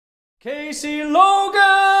Kasey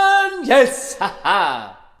Logan! Yes! Ha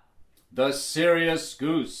ha! The Serious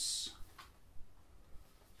Goose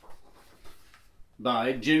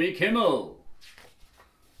by Jimmy Kimmel.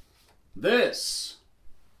 This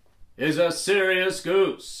is a serious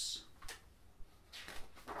goose.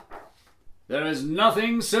 There is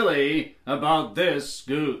nothing silly about this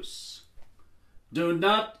goose. Do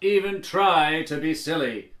not even try to be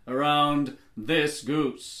silly around this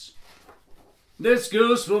goose. This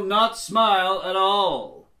goose will not smile at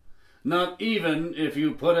all, not even if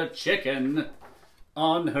you put a chicken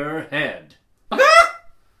on her head.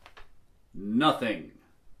 Nothing.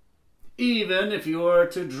 Even if you were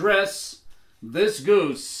to dress this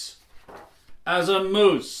goose as a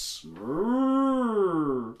moose.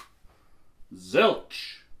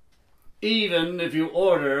 Zilch. Even if you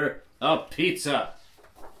order a pizza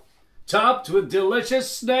topped with delicious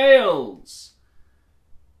snails.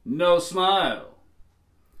 No smile.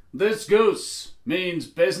 This goose means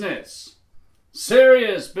business.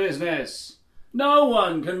 Serious business. No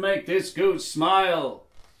one can make this goose smile.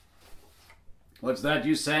 What's that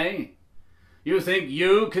you say? You think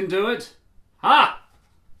you can do it? Ha!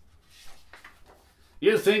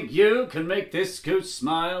 You think you can make this goose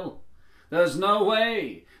smile? There's no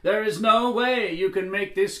way. There is no way you can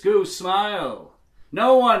make this goose smile.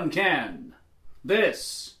 No one can.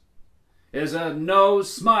 This is a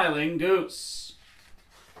no-smiling goose.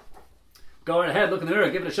 Go right ahead, look in the mirror,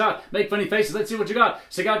 give it a shot. Make funny faces, let's see what you got.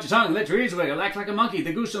 Stick out your tongue and let your ears wiggle. Act like a monkey,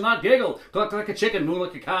 the goose shall not giggle. Cluck like a chicken, moo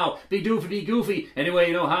like a cow. Be doofy, be goofy. Any way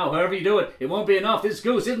you know how, however you do it. It won't be enough. This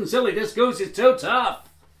goose isn't silly. This goose is too tough.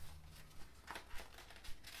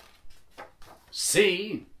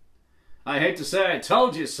 See? I hate to say I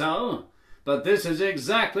told you so, but this is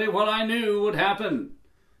exactly what I knew would happen.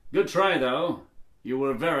 Good try, though. You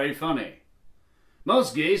were very funny.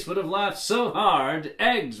 Most geese would have laughed so hard,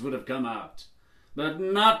 eggs would have come out. But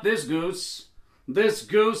not this goose. This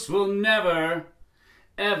goose will never,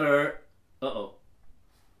 ever... Uh-oh.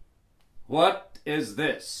 What is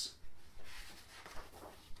this?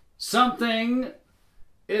 Something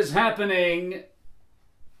is happening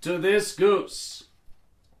to this goose.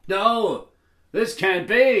 No, this can't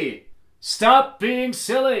be. Stop being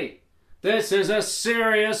silly. This is a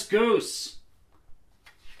serious goose.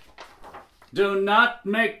 Do not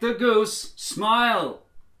make the goose smile.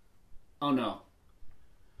 Oh no.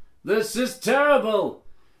 This is terrible.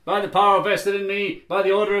 By the power vested in me, by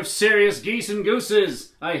the order of serious geese and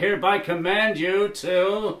gooses, I hereby command you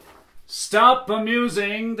to stop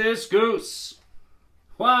amusing this goose.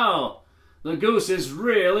 Wow, the goose is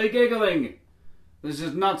really giggling. This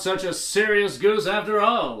is not such a serious goose after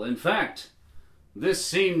all. In fact, this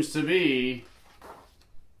seems to be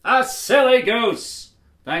a silly goose.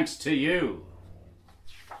 Thanks to you.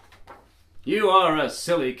 You are a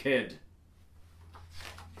silly kid.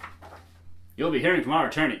 You'll be hearing from our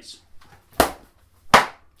attorneys.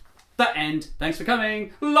 The end. Thanks for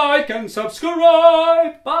coming. Like and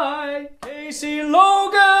subscribe. Bye. Kasey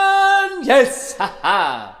Logan. Yes. Ha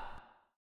ha.